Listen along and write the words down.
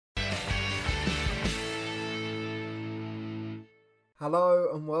Hello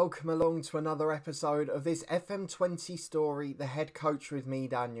and welcome along to another episode of this FM20 story, The Head Coach with me,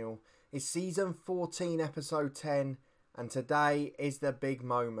 Daniel. It's season 14, episode 10, and today is the big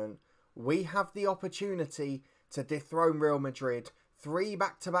moment. We have the opportunity to dethrone Real Madrid, 3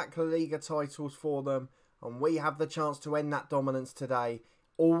 back-to-back La Liga titles for them, and we have the chance to end that dominance today.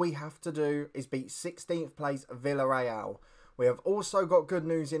 All we have to do is beat 16th place Villarreal. We have also got good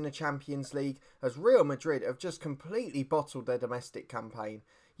news in the Champions League, as Real Madrid have just completely bottled their domestic campaign.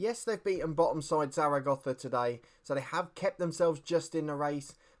 Yes, they've beaten bottom side Zaragoza today, so they have kept themselves just in the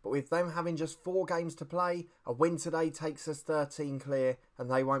race, but with them having just 4 games to play, a win today takes us 13 clear, and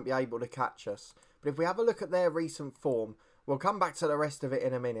they won't be able to catch us. But if we have a look at their recent form, we'll come back to the rest of it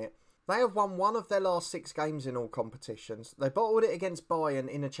in a minute. They have won 1 of their last 6 games in all competitions. They bottled it against Bayern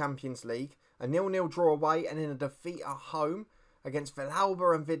in the Champions League, a 0-0 draw away, and in a defeat at home against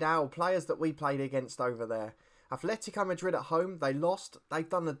Villalba and Vidal, players that we played against over there. Atletico Madrid at home, they lost. They've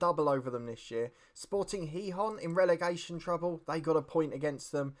done the double over them this year. Sporting Gijón in relegation trouble, they got a point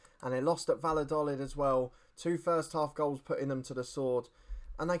against them, and they lost at Valladolid as well. 2 first half goals putting them to the sword,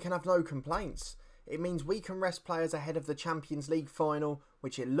 and they can have no complaints. It means we can rest players ahead of the Champions League final,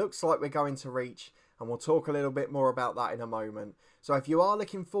 which it looks like we're going to reach, and we'll talk a little bit more about that in a moment. So if you are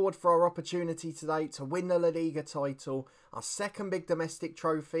looking forward for our opportunity today to win the La Liga title, our second big domestic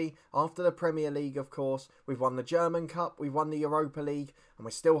trophy after the Premier League, of course, we've won the German Cup, we've won the Europa League, and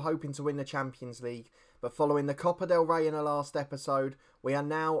we're still hoping to win the Champions League. But following the Copa del Rey in the last episode, we are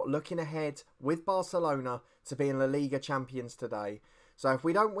now looking ahead with Barcelona to being La Liga champions today. So if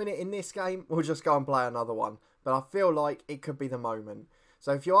we don't win it in this game, we'll just go and play another one. But I feel like it could be the moment.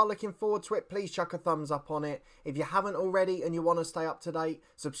 So if you are looking forward to it, please chuck a thumbs up on it. If you haven't already and you want to stay up to date,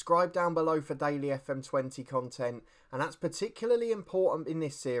 subscribe down below for daily FM20 content. And that's particularly important in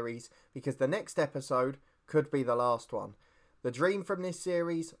this series because the next episode could be the last one. The dream from this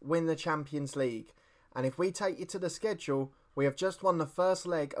series, win the Champions League. And if we take you to the schedule, we have just won the first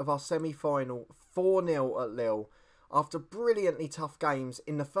leg of our semi-final 4-0 at Lille. After brilliantly tough games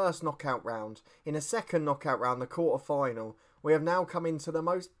in the first knockout round, in the second knockout round, the quarter-final, we have now come into the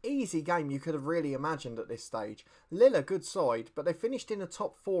most easy game you could have really imagined at this stage. Lille a good side, but they finished in the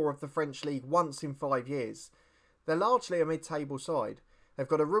top 4 of the French league once in 5 years. They're largely a mid-table side. They've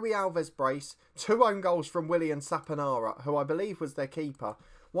got a Rui Alves brace, 2 own goals from Willian Saponara, who I believe was their keeper.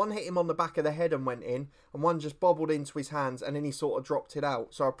 One hit him on the back of the head and went in, and one just bobbled into his hands and then he sort of dropped it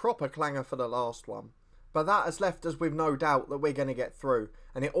out. So a proper clanger for the last one. But that has left us with no doubt that we're going to get through.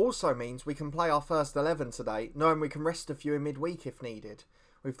 And it also means we can play our first 11 today, knowing we can rest a few in midweek if needed.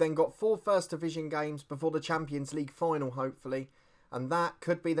 We've then got 4 First Division games before the Champions League final, hopefully. And that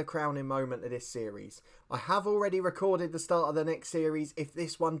could be the crowning moment of this series. I have already recorded the start of the next series if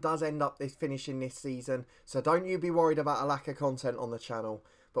this one does end up finishing this season. So don't you be worried about a lack of content on the channel.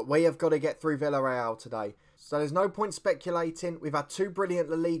 But we have got to get through Villarreal today. So there's no point speculating. We've had 2 brilliant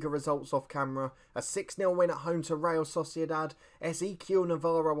La Liga results off camera. A 6-0 win at home to Real Sociedad. Ezequiel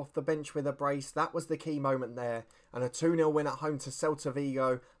Navarro off the bench with a brace. That was the key moment there. And a 2-0 win at home to Celta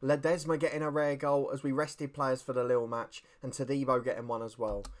Vigo. Ledesma getting a rare goal as we rested players for the Lille match. And Todibo getting one as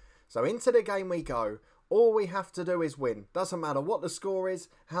well. So into the game we go. All we have to do is win. Doesn't matter what the score is,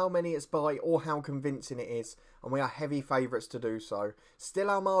 how many it's by, or how convincing it is. And we are heavy favourites to do so. Still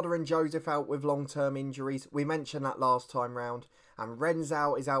Almada and Joseph out with long-term injuries. We mentioned that last time round. And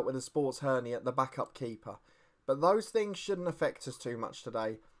Renzau is out with a sports hernia, the backup keeper. But those things shouldn't affect us too much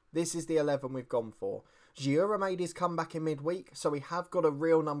today. This is the 11 we've gone for. Giura made his comeback in midweek, so we have got a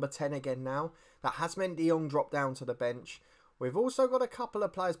real number 10 again now. That has meant De Jong dropped down to the bench. We've also got a couple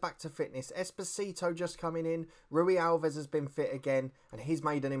of players back to fitness. Esposito just coming in. Rui Alves has been fit again, and he's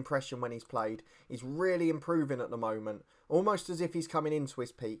made an impression when he's played. He's really improving at the moment, almost as if he's coming into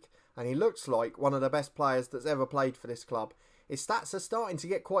his peak, and he looks like one of the best players that's ever played for this club. His stats are starting to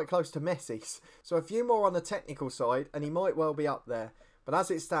get quite close to Messi's, so a few more on the technical side, and he might well be up there. But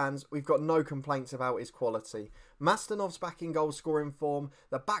as it stands, we've got no complaints about his quality. Mastanov's back in goal scoring form.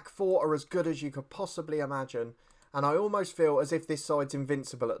 The back 4 are as good as you could possibly imagine. And I almost feel as if this side's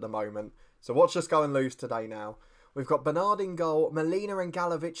invincible at the moment. So watch us go and lose today now. We've got Bernard in goal, Molina and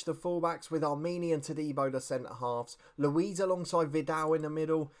Galovic the fullbacks with Armini and Todibo the centre-halves, Luiz alongside Vidal in the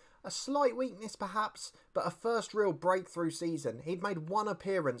middle. A slight weakness perhaps, but a first real breakthrough season. He'd made 1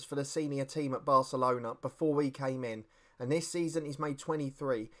 appearance for the senior team at Barcelona before we came in. And this season he's made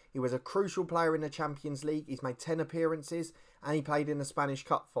 23. He was a crucial player in the Champions League. He's made 10 appearances and he played in the Spanish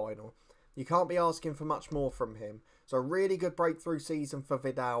Cup final. You can't be asking for much more from him. So a really good breakthrough season for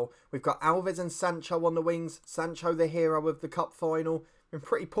Vidal. We've got Alves and Sancho on the wings. Sancho the hero of the cup final. Been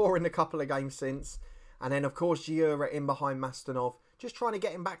pretty poor in a couple of games since. And then of course Giura in behind Mastanov. just trying to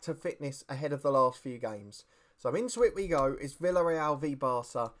get him back to fitness ahead of the last few games. So into it we go. It's Villarreal v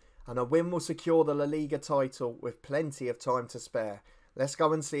Barca, and a win will secure the La Liga title with plenty of time to spare. Let's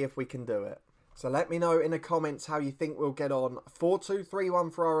go and see if we can do it. So let me know in the comments how you think we'll get on.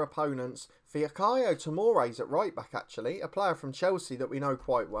 4-2-3-1 for our opponents. Fikayo Tomori's at right back actually, a player from Chelsea that we know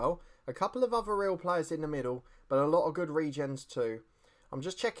quite well. A couple of other real players in the middle, but a lot of good regens too. I'm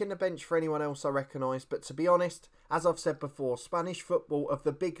just checking the bench for anyone else I recognise, but to be honest, as I've said before, Spanish football of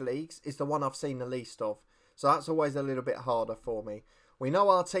the big leagues is the one I've seen the least of. So that's always a little bit harder for me. We know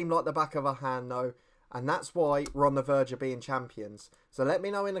our team like the back of our hand though, and that's why we're on the verge of being champions. So let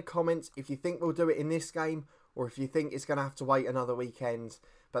me know in the comments if you think we'll do it in this game or if you think it's going to have to wait another weekend.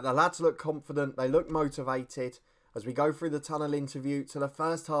 But the lads look confident, they look motivated as we go through the tunnel interview to the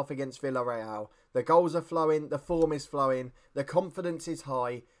first half against Villarreal. The goals are flowing, the form is flowing, the confidence is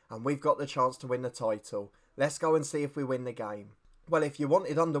high, and we've got the chance to win the title. Let's go and see if we win the game. Well, if you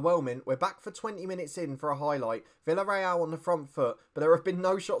wanted underwhelming, we're back for 20 minutes in for a highlight. Villarreal on the front foot, but there have been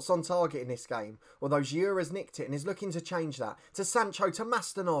no shots on target in this game. Although Giroud's nicked it and is looking to change that. To Sancho, to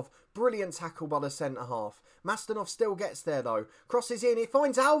Mastanov. Brilliant tackle by the centre-half. Mastanov still gets there though. Crosses in, it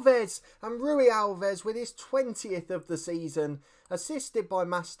finds Alves. And Rui Alves with his 20th of the season. Assisted by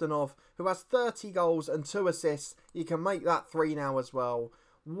Mastanov, who has 30 goals and 2 assists. You can make that 3 now as well.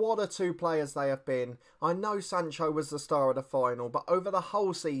 What a two players they have been. I know Sancho was the star of the final, but over the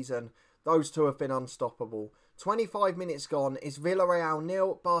whole season, those two have been unstoppable. 25 minutes gone, it's Villarreal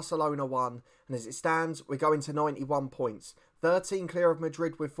 0, Barcelona 1, and as it stands, we're going to 91 points. 13 clear of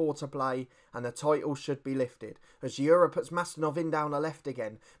Madrid with 4 to play, and the title should be lifted. As Giroud puts Mastanov in down the left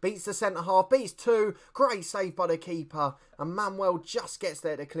again. Beats the centre-half, beats 2, great save by the keeper, and Manuel just gets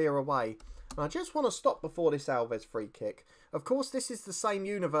there to clear away. And I just want to stop before this Alves free kick. Of course, this is the same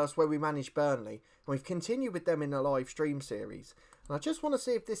universe where we managed Burnley, and we've continued with them in the live stream series. And I just want to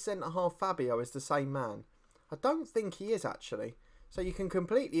see if this centre-half Fabio is the same man. I don't think he is actually, so you can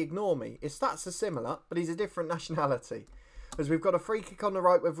completely ignore me. His stats are similar, but he's a different nationality. As we've got a free kick on the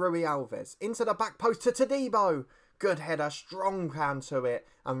right with Rui Alves. Into the back post to Todibo. Good header, strong hand to it,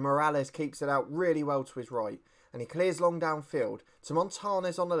 and Morales keeps it out really well to his right. And he clears long downfield to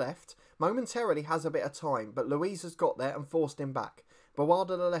Montanes on the left. Momentarily has a bit of time, but Luis has got there and forced him back.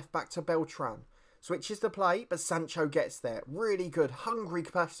 Bawada the left back to Beltran. Switches the play, but Sancho gets there. Really good, hungry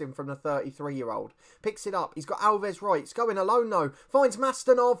passing from the 33-year-old. Picks it up. He's got Alves right. It's going alone though. Finds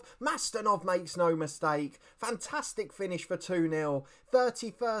Mastanov. Mastanov makes no mistake. Fantastic finish for 2-0.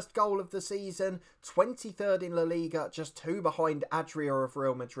 31st goal of the season. 23rd in La Liga. Just 2 behind Adria of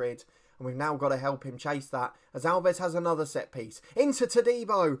Real Madrid. And we've now got to help him chase that as Alves has another set piece. Into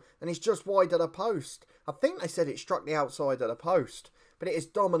Todibo, and he's just wide of the post. I think they said it struck the outside of the post, but it is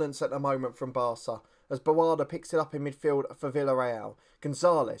dominance at the moment from Barca as Bawada picks it up in midfield for Villarreal.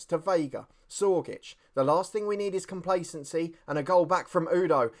 Gonzalez to Vega, Sorgic. The last thing we need is complacency and a goal back from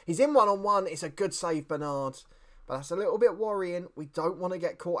Udo. He's in one-on-one. It's a good save, Bernard. But that's a little bit worrying. We don't want to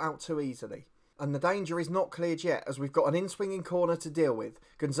get caught out too easily. And the danger is not cleared yet as we've got an in-swinging corner to deal with.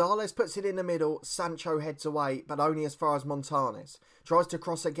 Gonzalez puts it in the middle, Sancho heads away, but only as far as Montanes. Tries to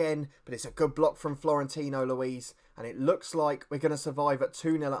cross again, but it's a good block from Florentino Luis, and it looks like we're going to survive at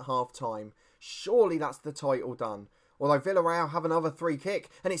 2-0 at half-time. Surely that's the title done. Although Villarreal have another free kick,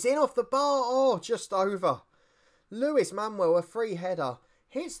 and it's in off the bar, oh, just over. Luis Manuel, a free header,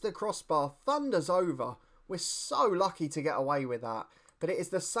 hits the crossbar, thunders over. We're so lucky to get away with that. But it is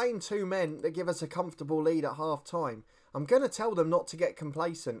the same 2 men that give us a comfortable lead at half-time. I'm going to tell them not to get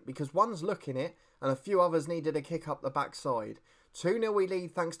complacent because one's looking it and a few others needed a kick up the backside. 2-0 we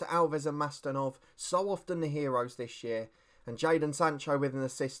lead thanks to Alves and Mastanov, so often the heroes this year. And Jadon Sancho with an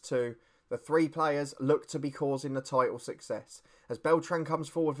assist too. The 3 players look to be causing the title success. As Beltran comes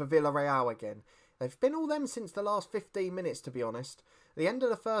forward for Villarreal again. They've been all them since the last 15 minutes to be honest. At the end of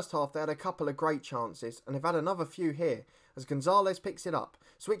the first half they had a couple of great chances and they've had another few here. As Gonzalez picks it up,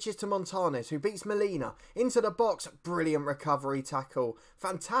 switches to Montanes who beats Molina, into the box, brilliant recovery tackle,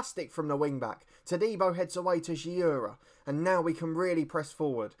 fantastic from the wing-back. Todibo heads away to Giroud, and now we can really press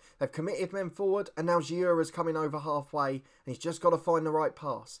forward. They've committed men forward, and now Giroud's coming over halfway, and he's just got to find the right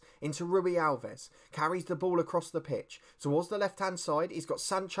pass. Into Rui Alves, carries the ball across the pitch. Towards the left-hand side, he's got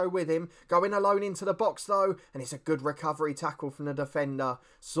Sancho with him, going alone into the box though, and it's a good recovery tackle from the defender.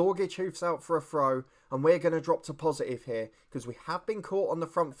 Sorgic hoofs out for a throw, and we're going to drop to positive here, because we have been caught on the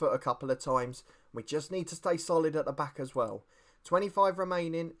front foot a couple of times. We just need to stay solid at the back as well. 25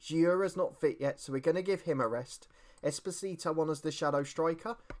 remaining. Giroud's not fit yet, so we're going to give him a rest. Esposito on as the shadow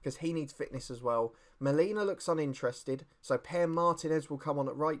striker, because he needs fitness as well. Molina looks uninterested, so Per Martinez will come on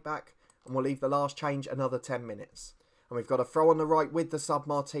at right back, and we'll leave the last change another 10 minutes. And we've got a throw on the right with the sub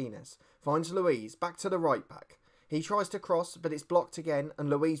Martinez. Finds Luis, back to the right back. He tries to cross, but it's blocked again, and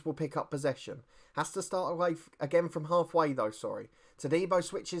Luis will pick up possession. Has to start away again from halfway though, Todibo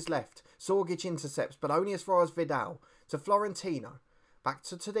switches left. Sorgic intercepts, but only as far as Vidal. To Florentino. Back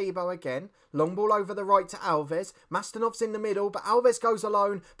to Todibo again. Long ball over the right to Alves. Mastanov's in the middle, but Alves goes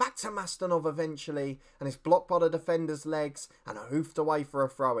alone. Back to Mastanov eventually. And it's blocked by the defender's legs and hoofed away for a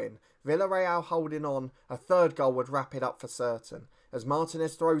throw-in. Villarreal holding on. A third goal would wrap it up for certain. As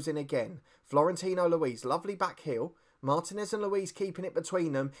Martinez throws in again. Florentino Luis, lovely back heel. Martinez and Luis keeping it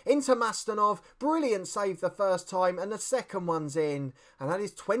between them. Into Mastanov. Brilliant save the first time. And the second one's in. And that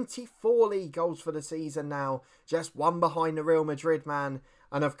is 24 league goals for the season now. Just one behind the Real Madrid man.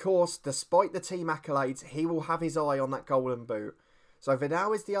 And of course, despite the team accolades, he will have his eye on that golden boot. So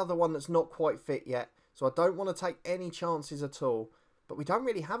Vidal is the other one that's not quite fit yet. So I don't want to take any chances at all. But we don't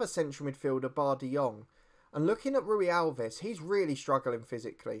really have a central midfielder bar De Jong. And looking at Rui Alves, he's really struggling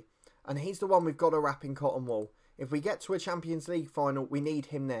physically. And he's the one we've got to wrap in cotton wool. If we get to a Champions League final, we need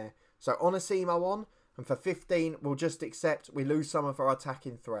him there. So Onasimo on, and for 15, we'll just accept we lose some of our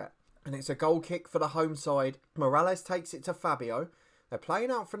attacking threat. And it's a goal kick for the home side. Morales takes it to Fabio. They're playing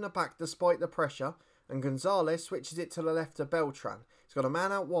out from the back despite the pressure. And Gonzalez switches it to the left to Beltran. He's got a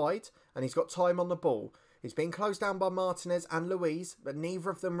man out wide, and he's got time on the ball. He's been closed down by Martinez and Luis, but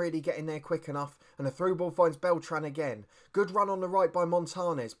neither of them really getting there quick enough, and the through ball finds Beltran again. Good run on the right by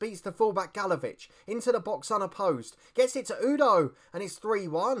Montanes, beats the fullback Galovic, into the box unopposed, gets it to Udo, and it's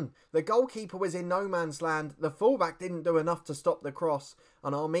 3-1. The goalkeeper was in no man's land, the fullback didn't do enough to stop the cross,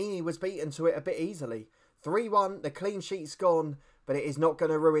 and Armini was beaten to it a bit easily. 3-1, the clean sheet's gone, but it is not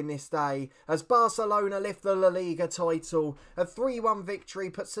going to ruin this day, as Barcelona lift the La Liga title. A 3-1 victory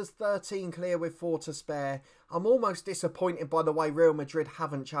puts us 13 clear with 4 to spare. I'm almost disappointed by the way Real Madrid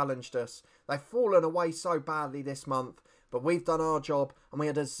haven't challenged us. They've fallen away so badly this month, but we've done our job and we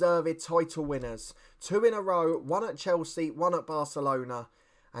are deserved title winners. 2 in a row, 1 at Chelsea, 1 at Barcelona.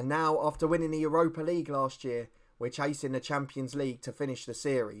 And now, after winning the Europa League last year, we're chasing the Champions League to finish the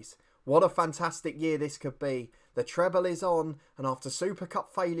series. What a fantastic year this could be. The treble is on, and after Super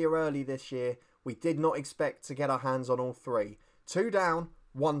Cup failure early this year, we did not expect to get our hands on all 3. 2 down,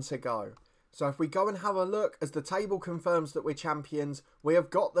 1 to go. So if we go and have a look as the table confirms that we're champions, we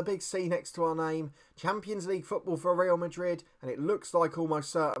have got the big C next to our name, Champions League football for Real Madrid, and it looks like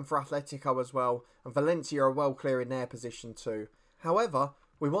almost certain for Atletico as well, and Valencia are well clear in their position too. However,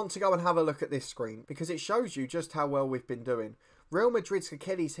 we want to go and have a look at this screen, because it shows you just how well we've been doing. Real Madrid's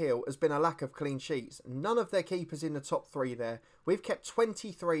Achilles heel has been a lack of clean sheets. None of their keepers in the top 3 there. We've kept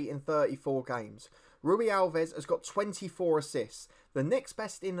 23 in 34 games. Rui Alves has got 24 assists. The next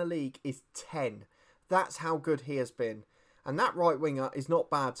best in the league is 10. That's how good he has been. And that right winger is not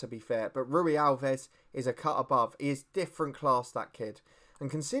bad to be fair, but Rui Alves is a cut above. He is different class, that kid.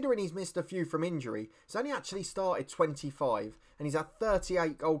 And considering he's missed a few from injury, he's only actually started 25 and he's had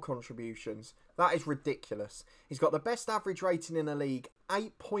 38 goal contributions. That is ridiculous. He's got the best average rating in the league,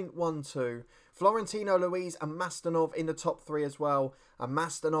 8.12. Florentino Luis and Mastanov in the top 3 as well. And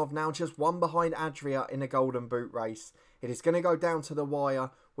Mastanov now just 1 behind Adria in the Golden Boot race. It is going to go down to the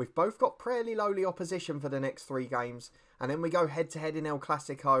wire. We've both got fairly lowly opposition for the next 3 games. And then we go head to head in El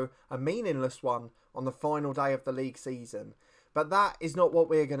Clasico, a meaningless one, on the final day of the league season. But that is not what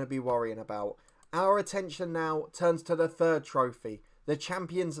we're going to be worrying about. Our attention now turns to the 3rd trophy, the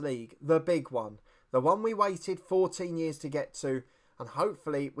Champions League, the big one. The one we waited 14 years to get to, and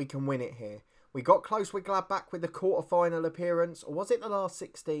hopefully we can win it here. We got close with Gladbach with the quarter-final appearance, or was it the last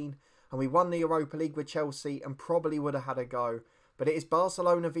 16? And we won the Europa League with Chelsea and probably would have had a go. But it is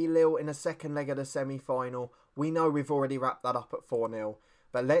Barcelona v Lille in the second leg of the semi-final. We know we've already wrapped that up at 4-0.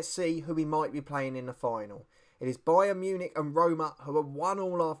 But let's see who we might be playing in the final. It is Bayern Munich and Roma who are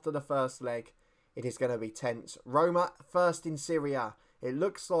 1-1 after the first leg. It is going to be tense. Roma first in Serie A. It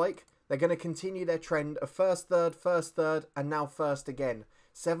looks like they're going to continue their trend of first, third, and now first again.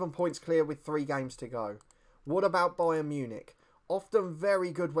 7 points clear with 3 games to go. What about Bayern Munich? Often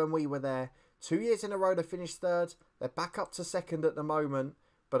very good when we were there. 2 years in a row they finished 3rd. They're back up to 2nd at the moment.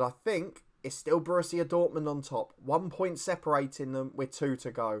 But I think it's still Borussia Dortmund on top. 1 point separating them with 2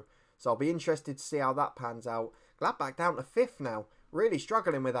 to go. So I'll be interested to see how that pans out. Gladbach down to 5th now. Really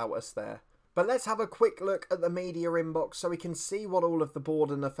struggling without us there. But let's have a quick look at the media inbox so we can see what all of the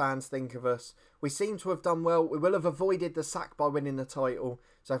board and the fans think of us. We seem to have done well. We will have avoided the sack by winning the title.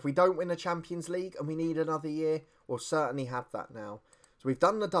 So if we don't win the Champions League and we need another year, we'll certainly have that now. So we've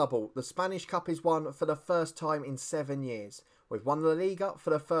done the double. The Spanish Cup is won for the first time in 7 years. We've won the Liga for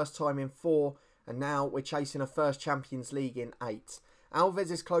the first time in 4. And now we're chasing a first Champions League in 8. Alves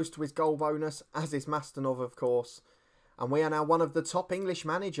is close to his goal bonus, as is Mastanov, of course. and we are now one of the top English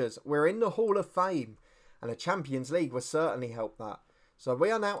managers. We're in the Hall of Fame, and the Champions League will certainly help that. So we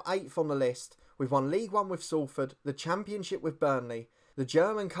are now 8th on the list. We've won League One with Salford, the Championship with Burnley, the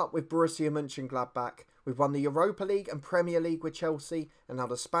German Cup with Borussia Mönchengladbach. We've won the Europa League and Premier League with Chelsea, and now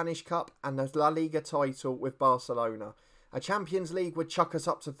the Spanish Cup and the La Liga title with Barcelona. A Champions League would chuck us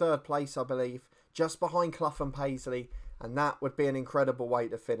up to 3rd place, I believe, just behind Clough and Paisley, and that would be an incredible way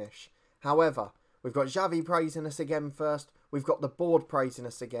to finish. However, we've got Xavi praising us again first, we've got the board praising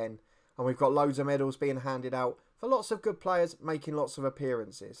us again, and we've got loads of medals being handed out for lots of good players making lots of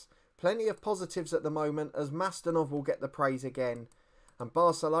appearances. Plenty of positives at the moment, as Mastonov will get the praise again, and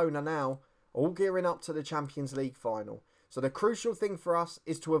Barcelona now all gearing up to the Champions League final. So the crucial thing for us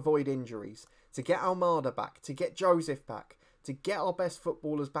is to avoid injuries, to get Almada back, to get Joseph back, to get our best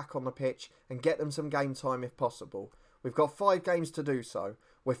footballers back on the pitch and get them some game time if possible. We've got 5 games to do so.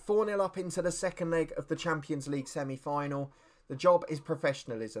 We're 4-0 up into the second leg of the Champions League semi-final. The job is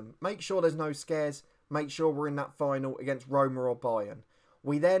professionalism. Make sure there's no scares. Make sure we're in that final against Roma or Bayern.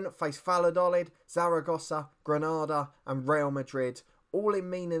 We then face Valladolid, Zaragoza, Granada and Real Madrid, all in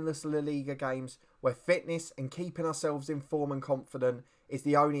meaningless La Liga games where fitness and keeping ourselves in form and confident is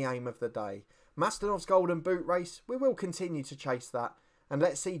the only aim of the day. Mastonov's golden boot race, we will continue to chase that. And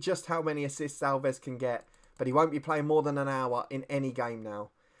let's see just how many assists Alves can get, but he won't be playing more than an hour in any game now.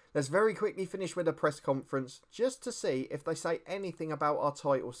 Let's very quickly finish with a press conference just to see if they say anything about our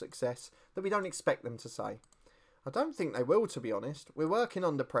title success that we don't expect them to say. I don't think they will, to be honest. We're working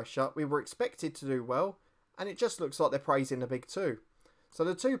under pressure, we were expected to do well, and it just looks like they're praising the big two. So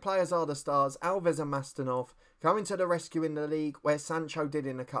the 2 players are the stars, Alves and Mastonov, coming to the rescue in the league where Sancho did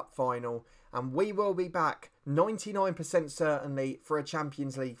in the cup final, and we will be back 99% certainly for a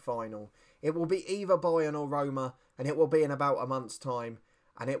Champions League final. It will be either Bayern or Roma, and it will be in about a month's time,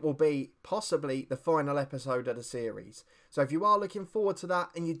 and it will be possibly the final episode of the series. So if you are looking forward to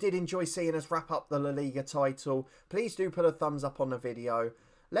that and you did enjoy seeing us wrap up the La Liga title, please do put a thumbs up on the video.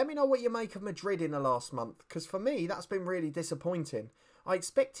 Let me know what you make of Madrid in the last month, because for me that's been really disappointing. I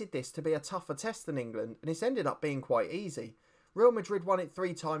expected this to be a tougher test than England, and it's ended up being quite easy. Real Madrid won it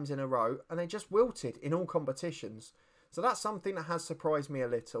 3 times in a row, and they just wilted in all competitions. So that's something that has surprised me a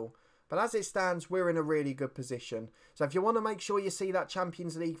little. But as it stands, we're in a really good position. So if you want to make sure you see that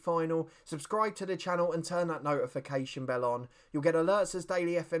Champions League final, subscribe to the channel and turn that notification bell on. You'll get alerts as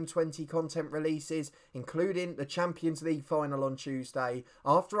daily FM20 content releases, including the Champions League final on Tuesday,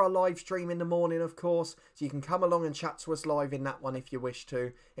 after our live stream in the morning, of course, so you can come along and chat to us live in that one if you wish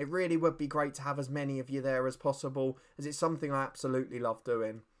to. It really would be great to have as many of you there as possible, as it's something I absolutely love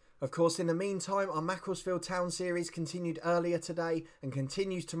doing. Of course, in the meantime, our Macclesfield Town series continued earlier today and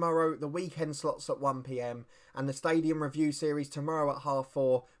continues tomorrow, the weekend slots at 1 PM, and the Stadium Review series tomorrow at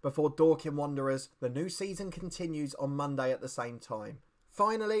 4:30 before Dorking Wanderers. The new season continues on Monday at the same time.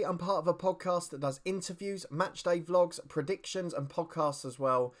 Finally, I'm part of a podcast that does interviews, matchday vlogs, predictions and podcasts as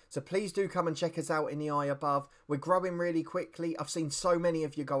well. So please do come and check us out in the eye above. We're growing really quickly. I've seen so many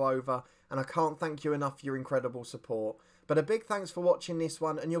of you go over and I can't thank you enough for your incredible support. But a big thanks for watching this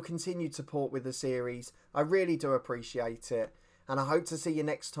one and your continued support with the series. I really do appreciate it. And I hope to see you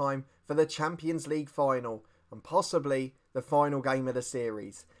next time for the Champions League final and possibly the final game of the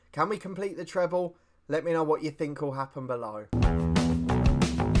series. Can we complete the treble? Let me know what you think will happen below.